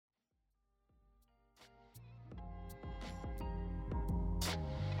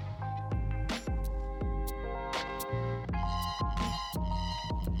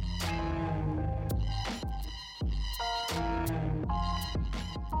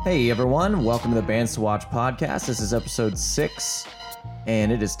Hey everyone, welcome to the Bands to Watch podcast. This is episode 6,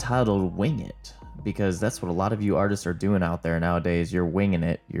 and it is titled Wing It, because that's what a lot of you artists are doing out there nowadays. You're winging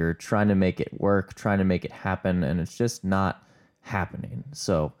it, you're trying to make it work, trying to make it happen, and it's just not happening.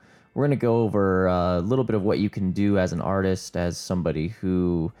 So we're going to go over a little bit of what you can do as an artist, as somebody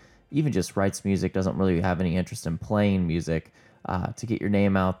who even just writes music, doesn't really have any interest in playing music, to get your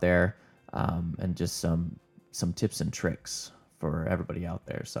name out there, and just some tips and tricks for everybody out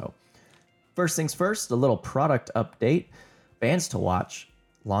there. So first things first, a little product update. Bands to Watch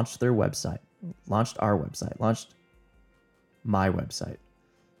launched their website, launched our website, launched my website.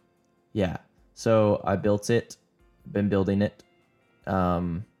 Yeah. So I built it, been building it.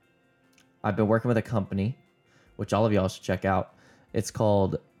 I've been working with a company, which all of y'all should check out. It's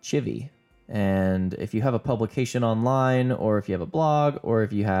called Chivy. And if you have a publication online, or if you have a blog, or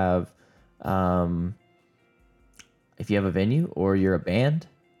if you have a venue, or you're a band,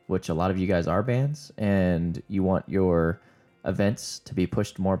 which a lot of you guys are bands, and you want your events to be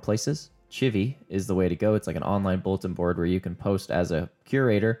pushed more places, Chivy is the way to go. It's like an online bulletin board where you can post as a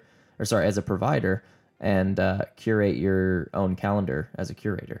as a provider, and curate your own calendar as a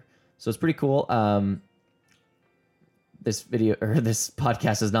curator. So it's pretty cool. This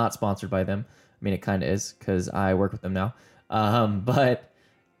podcast is not sponsored by them. I mean, it kind of is, because I work with them now. But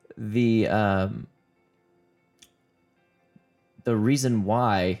the reason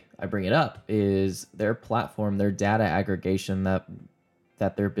why I bring it up is their platform, their data aggregation that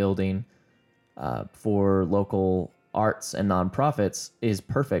they're building for local arts and nonprofits is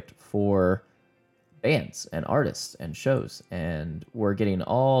perfect for bands and artists and shows. And we're getting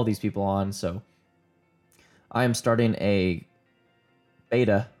all these people on. So I am starting a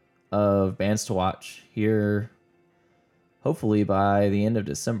beta of Bands to Watch here, hopefully by the end of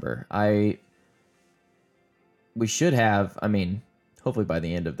December. We should have, hopefully by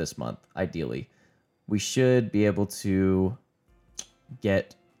the end of this month, ideally, we should be able to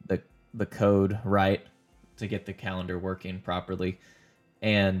get the code right to get the calendar working properly.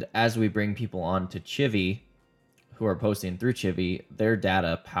 And as we bring people on to Chivy, who are posting through Chivy, their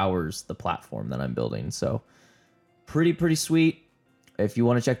data powers the platform that I'm building. So pretty sweet. If you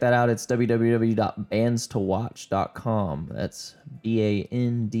want to check that out, it's www.bandstowatch.com. That's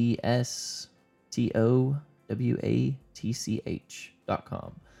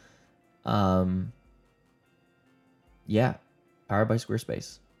BANDSTOWATCH.com. Yeah, powered by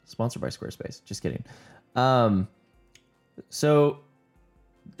Squarespace, sponsored by Squarespace. Just kidding. So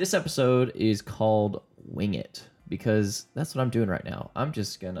this episode is called Wing It, because that's what I'm doing right now. I'm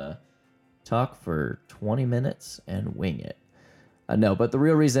just gonna talk for 20 minutes and wing it. No, but the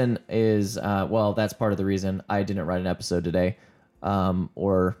real reason is, that's part of the reason I didn't write an episode today,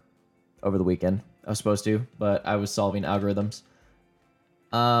 or over the weekend. I was supposed to, but I was solving algorithms.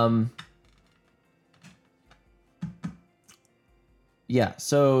 Yeah,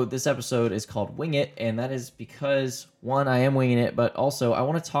 so this episode is called Wing It, and that is because, one, I am winging it, but also I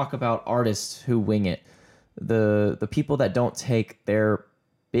want to talk about artists who wing it. The people that don't take their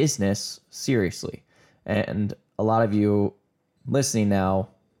business seriously. And a lot of you listening now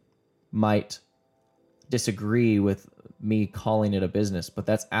might disagree with me calling it a business, but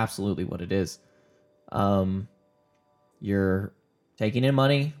that's absolutely what it is. You're taking in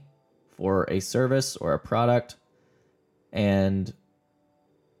money for a service or a product, and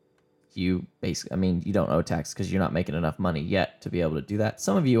you basically, you don't owe tax because you're not making enough money yet to be able to do that.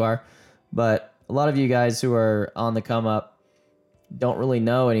 Some of you are, but a lot of you guys who are on the come up don't really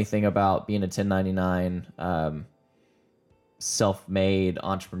know anything about being a 1099 self-made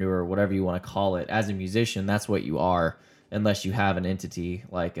entrepreneur, whatever you want to call it. As a musician, that's what you are, unless you have an entity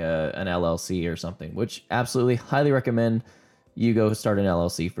like an LLC or something, which absolutely highly recommend you go start an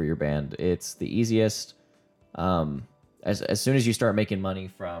LLC for your band. It's the easiest. As soon as you start making money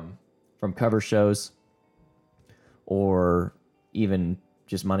from cover shows, or even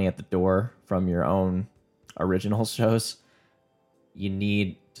just money at the door from your own original shows, you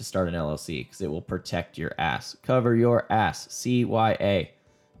need to start an LLC, because it will protect your ass. Cover your ass. CYA.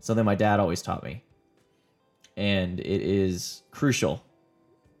 Something my dad always taught me. And it is crucial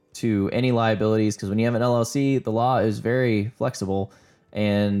to any liabilities, because when you have an LLC, the law is very flexible,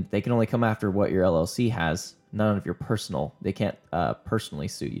 and they can only come after what your LLC has, none of your personal. They can't personally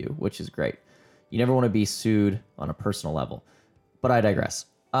sue you, which is great. You never want to be sued on a personal level. But I digress.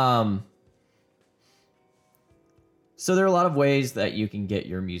 So there are a lot of ways that you can get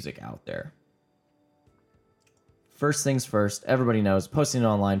your music out there. First things first, everybody knows posting it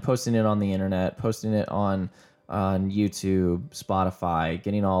online, posting it on the internet, posting it on YouTube, Spotify,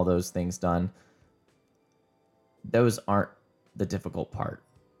 getting all those things done. Those aren't the difficult part.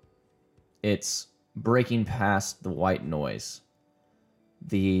 It's breaking past the white noise.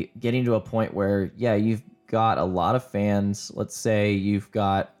 The getting to a point where, yeah, you've got a lot of fans. Let's say you've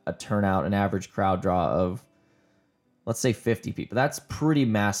got a turnout, an average crowd draw of, let's say 50 people. That's pretty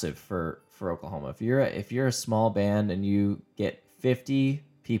massive for Oklahoma. If you're a small band and you get 50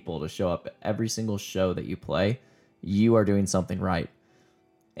 people to show up at every single show that you play, you are doing something right.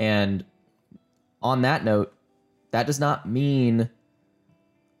 And on that note, that does not mean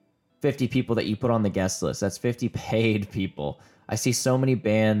 50 people that you put on the guest list. That's 50 paid people. I see so many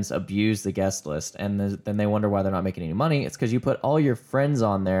bands abuse the guest list, and then they wonder why they're not making any money. It's because you put all your friends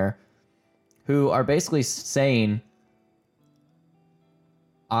on there who are basically saying,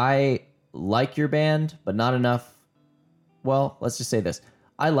 I like your band, but not enough. Well, let's just say this.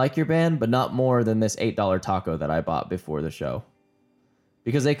 I like your band, but not more than this $8 taco that I bought before the show.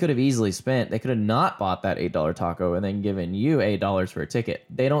 Because they could have easily they could have not bought that $8 taco and then given you $8 for a ticket.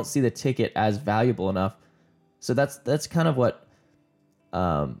 They don't see the ticket as valuable enough. So that's kind of what,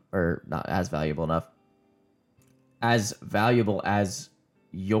 or not as valuable enough, as valuable as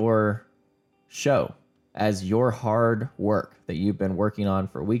your show, as your hard work that you've been working on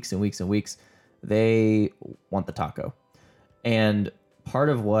for weeks and weeks and weeks. They want the taco. And part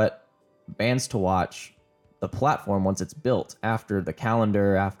of what Bands to Watch, the platform, once it's built, after the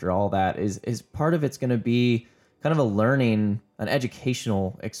calendar, after all that, is part of it's going to be kind of a learning, an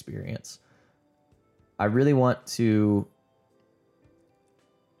educational experience. I really want to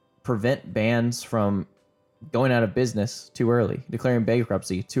prevent bands from going out of business too early, declaring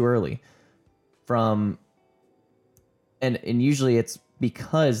bankruptcy too early, and usually it's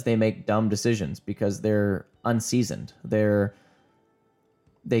because they make dumb decisions, because they're unseasoned.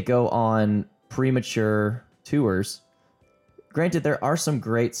 They go on premature tours. Granted, there are some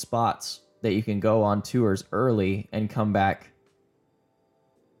great spots that you can go on tours early and come back,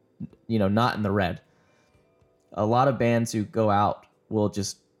 not in the red. A lot of bands who go out will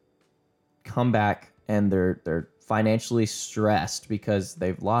just come back and they're financially stressed because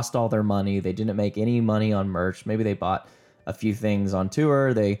they've lost all their money. They didn't make any money on merch. Maybe they bought a few things on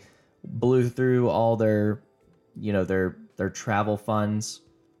tour. They blew through all their travel funds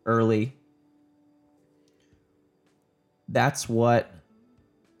early. That's what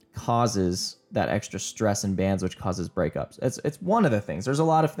causes that extra stress in bands, which causes breakups. It's one of the things. There's a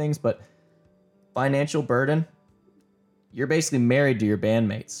lot of things, but financial burden, you're basically married to your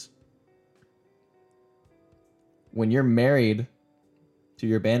bandmates. When you're married to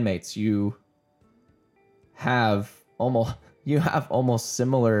your bandmates, you have almost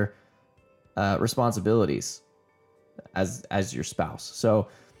similar responsibilities as your spouse. So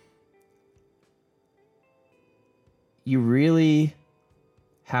you really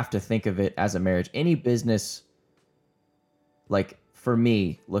have to think of it as a marriage. Any business, like for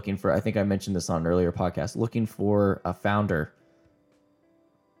me, I think I mentioned this on an earlier podcast, looking for a founder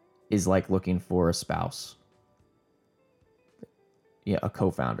is like looking for a spouse. Yeah, a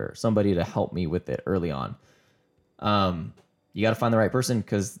co-founder, somebody to help me with it early on. You got to find the right person,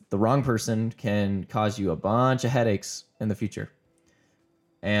 because the wrong person can cause you a bunch of headaches in the future.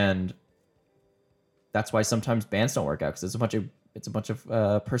 And that's why sometimes bands don't work out, because it's a bunch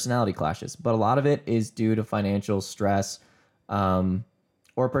of personality clashes. But a lot of it is due to financial stress or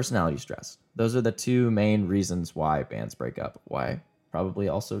personality stress. Those are the two main reasons why bands break up. Why probably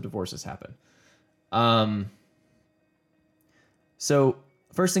also divorces happen. So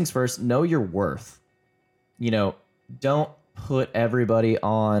first things first, know your worth. Don't put everybody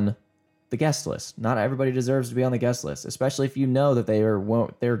on the guest list. Not everybody deserves to be on the guest list, especially if you know that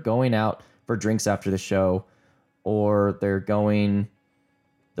they're going out for drinks after the show, or they're coming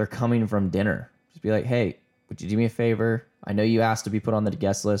from dinner. Just be like, hey, would you do me a favor? I know you asked to be put on the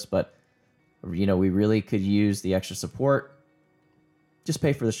guest list, but we really could use the extra support. Just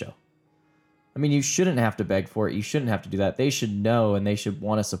pay for the show. I mean, you shouldn't have to beg for it. You shouldn't have to do that. They should know, and they should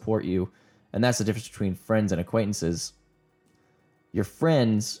want to support you. And that's the difference between friends and acquaintances. Your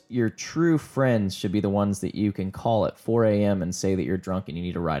friends, your true friends, should be the ones that you can call at 4 a.m. and say that you're drunk and you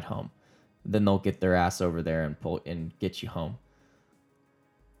need a ride home. Then they'll get their ass over there and get you home.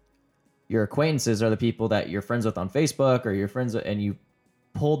 Your acquaintances are the people that you're friends with on Facebook, or and you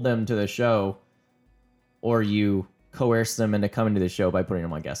pulled them to the show, or you coerced them into coming to the show by putting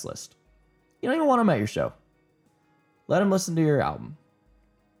them on guest list. You don't even want them at your show. Let them listen to your album.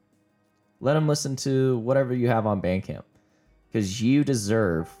 Let them listen to whatever you have on Bandcamp, because you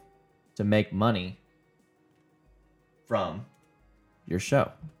deserve to make money from your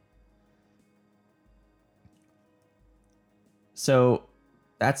show. So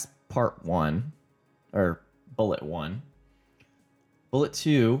that's part one, or bullet one. Bullet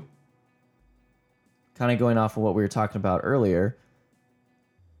two kind of going off of what we were talking about earlier,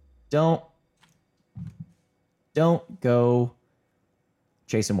 don't go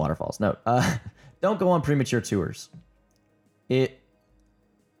chasing waterfalls. No, don't go on premature tours. It's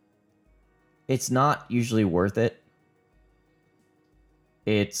not usually worth it.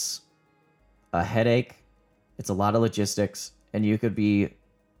 It's a headache. It's a lot of logistics, and you could be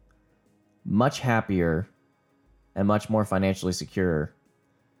much happier and much more financially secure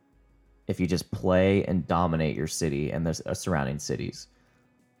if you just play and dominate your city and the surrounding cities.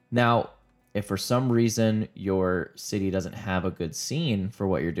 Now, if for some reason your city doesn't have a good scene for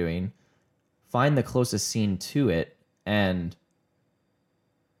what you're doing, find the closest scene to it and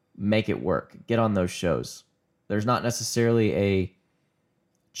make it work. Get on those shows. There's not necessarily a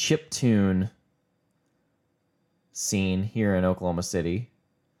chiptune scene here in Oklahoma City,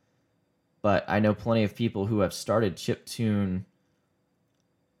 but I know plenty of people who have started chiptune,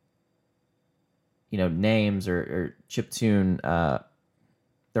 names or chiptune.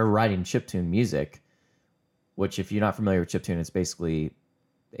 They're writing chiptune music, which, if you're not familiar with chiptune, it's basically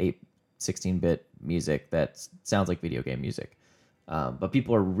 16-bit music that sounds like video game music. But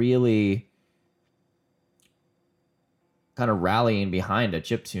people are really kind of rallying behind a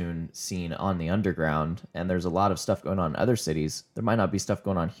chiptune scene on the underground, and there's a lot of stuff going on in other cities. There might not be stuff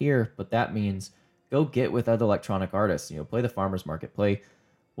going on here, but that means go get with other electronic artists. Play the farmers market, play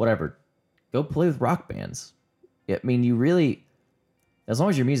whatever. Go play with rock bands. I mean, you really, as long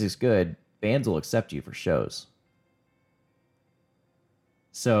as your music's good, bands will accept you for shows.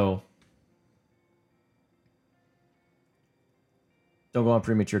 So don't go on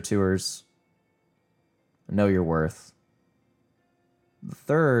premature tours. Know your worth. The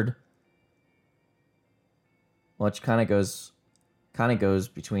third, which kind of goes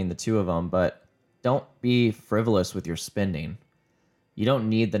between the two of them, but don't be frivolous with your spending. You don't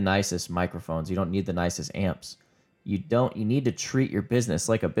need the nicest microphones. You don't need the nicest amps. You need to treat your business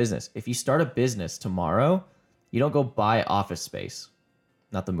like a business. If you start a business tomorrow, you don't go buy office space.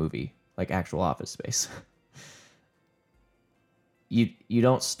 Not the movie, like actual office space. You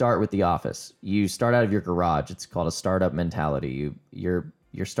don't start with the office. You start out of your garage. It's called a startup mentality. You're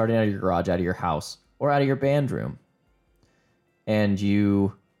starting out of your garage, out of your house, or out of your band room. And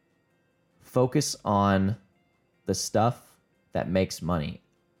you focus on the stuff that makes money,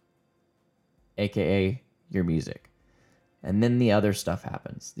 aka your music. And then the other stuff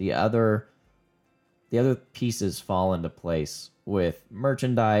happens. The other pieces fall into place with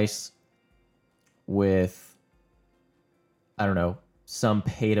merchandise, with, I don't know, some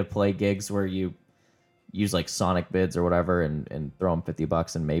pay-to-play gigs where you use like Sonic bids or whatever and throw them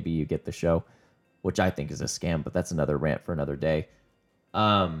 $50 and maybe you get the show, which I think is a scam, but that's another rant for another day.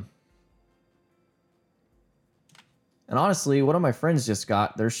 And honestly, one of my friends just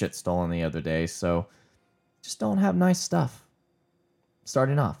got their shit stolen the other day, so just don't have nice stuff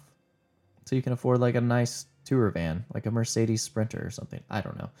starting off. So you can afford like a nice tour van, like a Mercedes Sprinter or something. I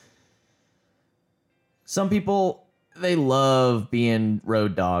don't know. Some people, they love being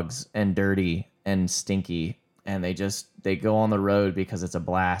road dogs and dirty and stinky, and they go on the road because it's a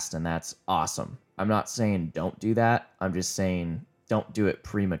blast, and that's awesome. I'm not saying don't do that. I'm just saying don't do it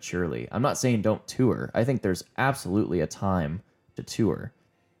prematurely. I'm not saying don't tour. I think there's absolutely a time to tour.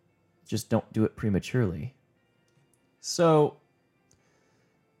 Just don't do it prematurely. So,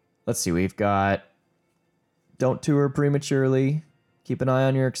 let's see. We've got don't tour prematurely. Keep an eye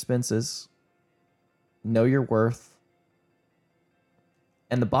on your expenses. Know your worth.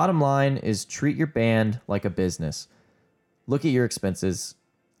 And the bottom line is treat your band like a business. Look at your expenses.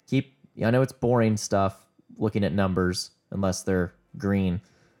 I know it's boring stuff looking at numbers unless they're green,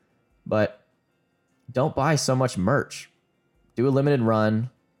 but don't buy so much merch. Do a limited run.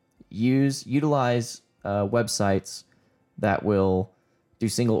 Utilize websites that will do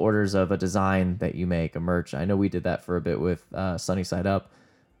single orders of a design that you make, a merch. I know we did that for a bit with Sunny Side Up,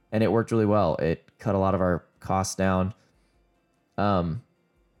 and it worked really well. It cut a lot of our costs down.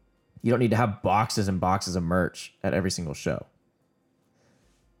 You don't need to have boxes and boxes of merch at every single show.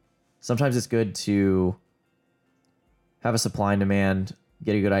 Sometimes it's good to have a supply and demand,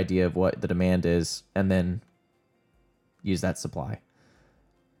 get a good idea of what the demand is, and then use that supply.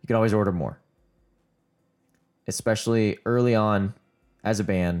 You can always order more. Especially early on as a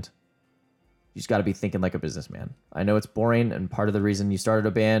band, you just got to be thinking like a businessman. I know it's boring, and part of the reason you started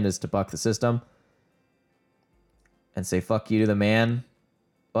a band is to buck the system and say fuck you to the man,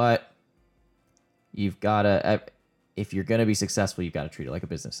 but you've got to, if you're going to be successful, you've got to treat it like a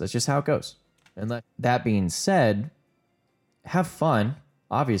business. That's just how it goes. And that being said, have fun,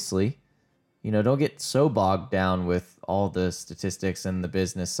 obviously. Don't get so bogged down with all the statistics and the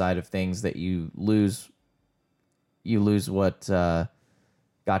business side of things that you lose what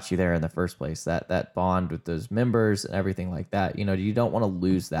got you there in the first place. That bond with those members and everything like that. You don't want to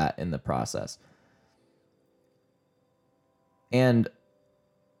lose that in the process. And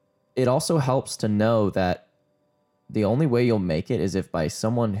it also helps to know that the only way you'll make it is if by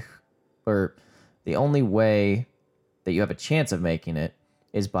someone, or the only way that you have a chance of making it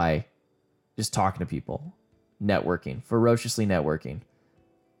is by just talking to people, networking, ferociously networking.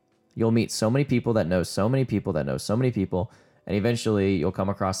 You'll meet so many people that know so many people that know so many people, and eventually you'll come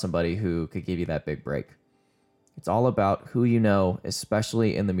across somebody who could give you that big break. It's all about who you know,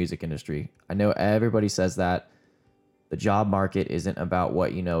 especially in the music industry. I know everybody says that. The job market isn't about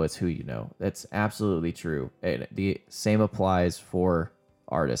what you know, it's who you know. That's absolutely true. And the same applies for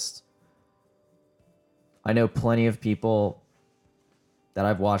artists. I know plenty of people that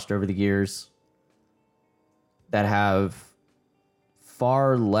I've watched over the years that have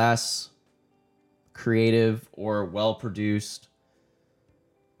far less creative or well-produced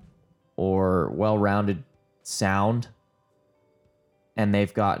or well-rounded sound, and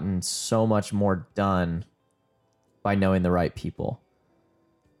they've gotten so much more done by knowing the right people.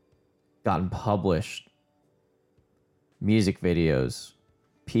 Gotten published, music videos,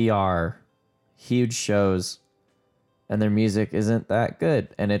 PR, huge shows, and their music isn't that good,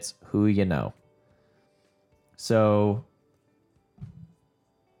 and it's who you know. So,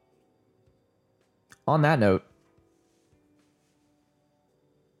 on that note,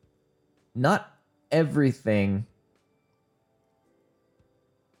 not everything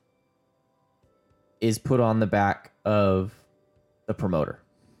is put on the back of the promoter.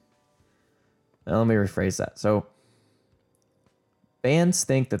 Now, let me rephrase that. So, bands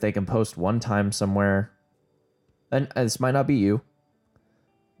think that they can post one time somewhere, and this might not be you,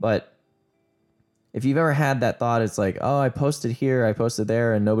 but if you've ever had that thought, it's like, oh, I posted here, I posted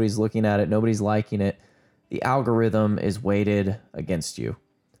there, and nobody's looking at it, nobody's liking it. The algorithm is weighted against you.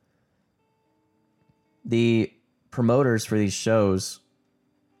 The promoters for these shows,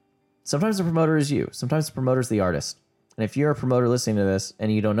 sometimes the promoter is you, sometimes the promoter is the artist. And if you're a promoter listening to this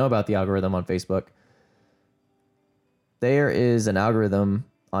and you don't know about the algorithm on Facebook, there is an algorithm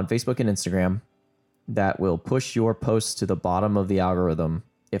on Facebook and Instagram that will push your posts to the bottom of the algorithm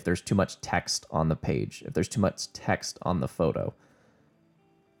if there's too much text on the page, if there's too much text on the photo.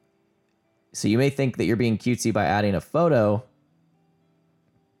 So you may think that you're being cutesy by adding a photo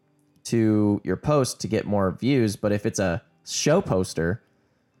to your post to get more views, but if it's a show poster,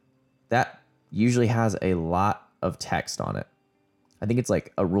 that usually has a lot of text on it. I think it's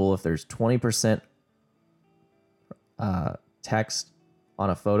like a rule, if there's 20% text on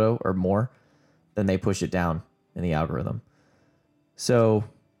a photo or more, then they push it down in the algorithm. So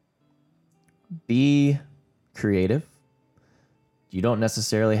be creative. You don't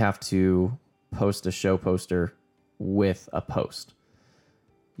necessarily have to post a show poster with a post.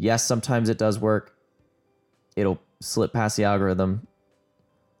 Yes, sometimes it does work. It'll slip past the algorithm,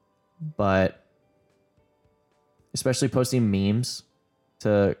 but especially posting memes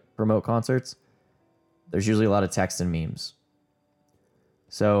to promote concerts, there's usually a lot of text and memes.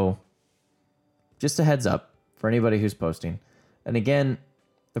 So just a heads up for anybody who's posting. And again,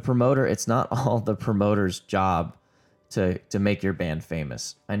 the promoter, it's not all the promoter's job to make your band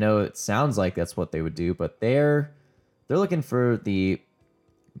famous. I know it sounds like that's what they would do, but they're looking for the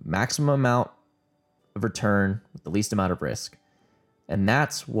maximum amount of return with the least amount of risk. And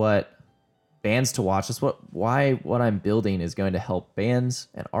that's what bands to watch. That's why what I'm building is going to help bands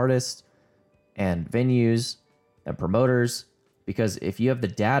and artists and venues and promoters, because if you have the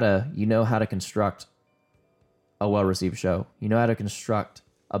data, you know how to construct a well-received show. You know how to construct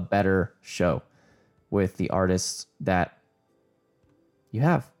a better show with the artists that you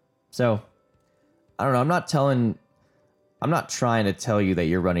have. So, I don't know. I'm not trying to tell you that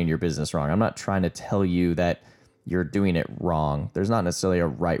you're running your business wrong. I'm not trying to tell you that you're doing it wrong. There's not necessarily a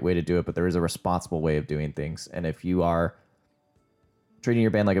right way to do it, but there is a responsible way of doing things. And if you are treating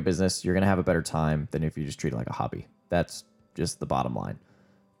your band like a business, you're going to have a better time than if you just treat it like a hobby. That's just the bottom line.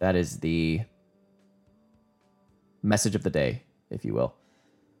 That is the message of the day, if you will.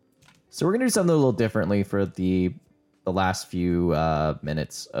 So we're going to do something a little differently for the last few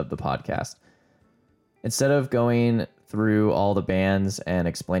minutes of the podcast. Instead of going through all the bands and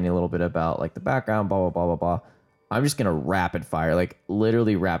explaining a little bit about like the background, blah, blah, blah, blah, blah, I'm just going to rapid fire, like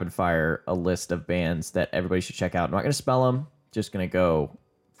literally rapid fire a list of bands that everybody should check out. I'm not going to spell them, just going to go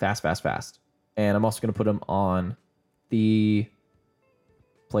fast, fast, fast. And I'm also going to put them on the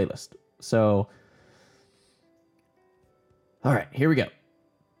playlist. So, all right, here we go.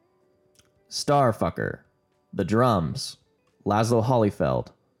 Starfucker, The Drums, Laszlo Holyfeld,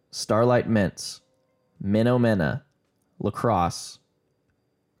 Starlight Mints, Minnow Minna, Lacrosse,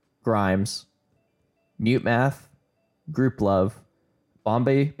 Grimes, Mute Math, Group Love,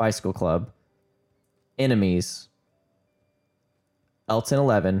 Bombay Bicycle Club, Enemies, Elton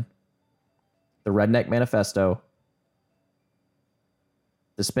 11, The Redneck Manifesto,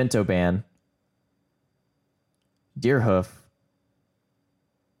 The Spinto Band, Deerhoof,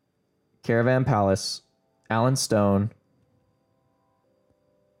 Caravan Palace, Alan Stone,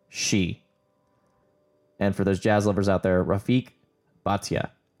 She. And for those jazz lovers out there, Rafiq Bhatia. I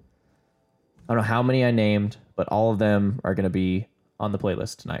don't know how many I named, but all of them are going to be on the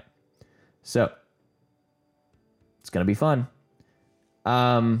playlist tonight. So, it's going to be fun.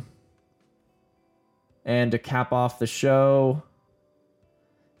 And to cap off the show,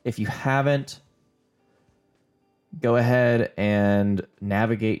 if you haven't, go ahead and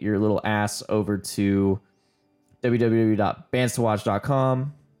navigate your little ass over to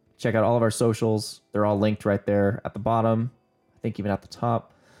www.bandstowatch.com. Check out all of our socials. They're all linked right there at the bottom. I think even at the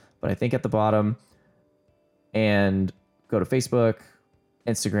top, but I think at the bottom. And go to Facebook,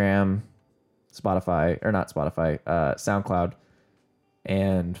 Instagram, Spotify, or not Spotify, SoundCloud,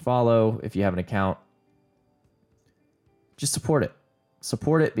 and follow if you have an account. Just support it.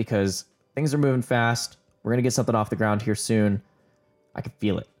 Support it because things are moving fast. We're going to get something off the ground here soon. I can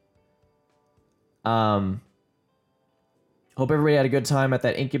feel it. Hope everybody had a good time at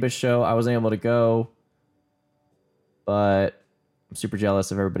that Incubus show. I wasn't able to go, but I'm super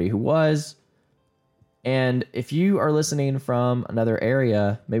jealous of everybody who was. And if you are listening from another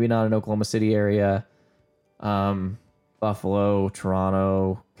area, maybe not an Oklahoma City area, Buffalo,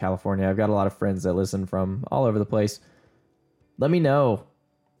 Toronto, California, I've got a lot of friends that listen from all over the place. Let me know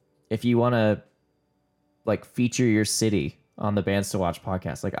if you want to like feature your city on the Bands to Watch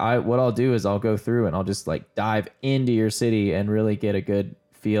podcast. Like what I'll do is I'll go through and I'll just like dive into your city and really get a good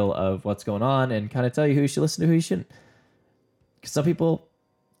feel of what's going on and kind of tell you who you should listen to, who you shouldn't. Because some people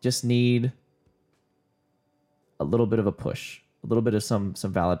just need a little bit of a push, a little bit of some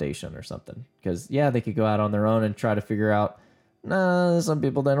validation or something. Because yeah, they could go out on their own and try to figure out, some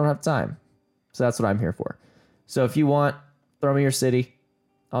people, they don't have time. So that's what I'm here for. So if you want, throw me your city.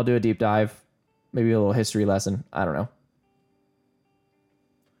 I'll do a deep dive. Maybe a little history lesson. I don't know.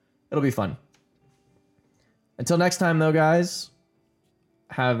 It'll be fun. Until next time, though, guys,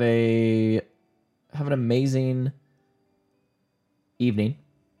 have an amazing evening.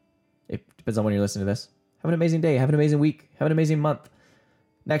 It depends on when you're listening to this. Have an amazing day. Have an amazing week. Have an amazing month.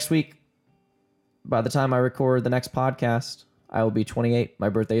 Next week, by the time I record the next podcast, I will be 28. My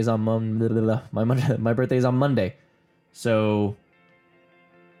birthday is on my birthday is on Monday. So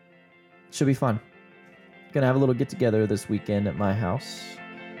should be fun. Gonna have a little get together this weekend at my house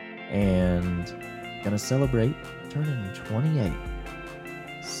and gonna celebrate turning 28.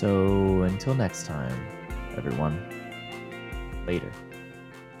 So until next time, everyone, later.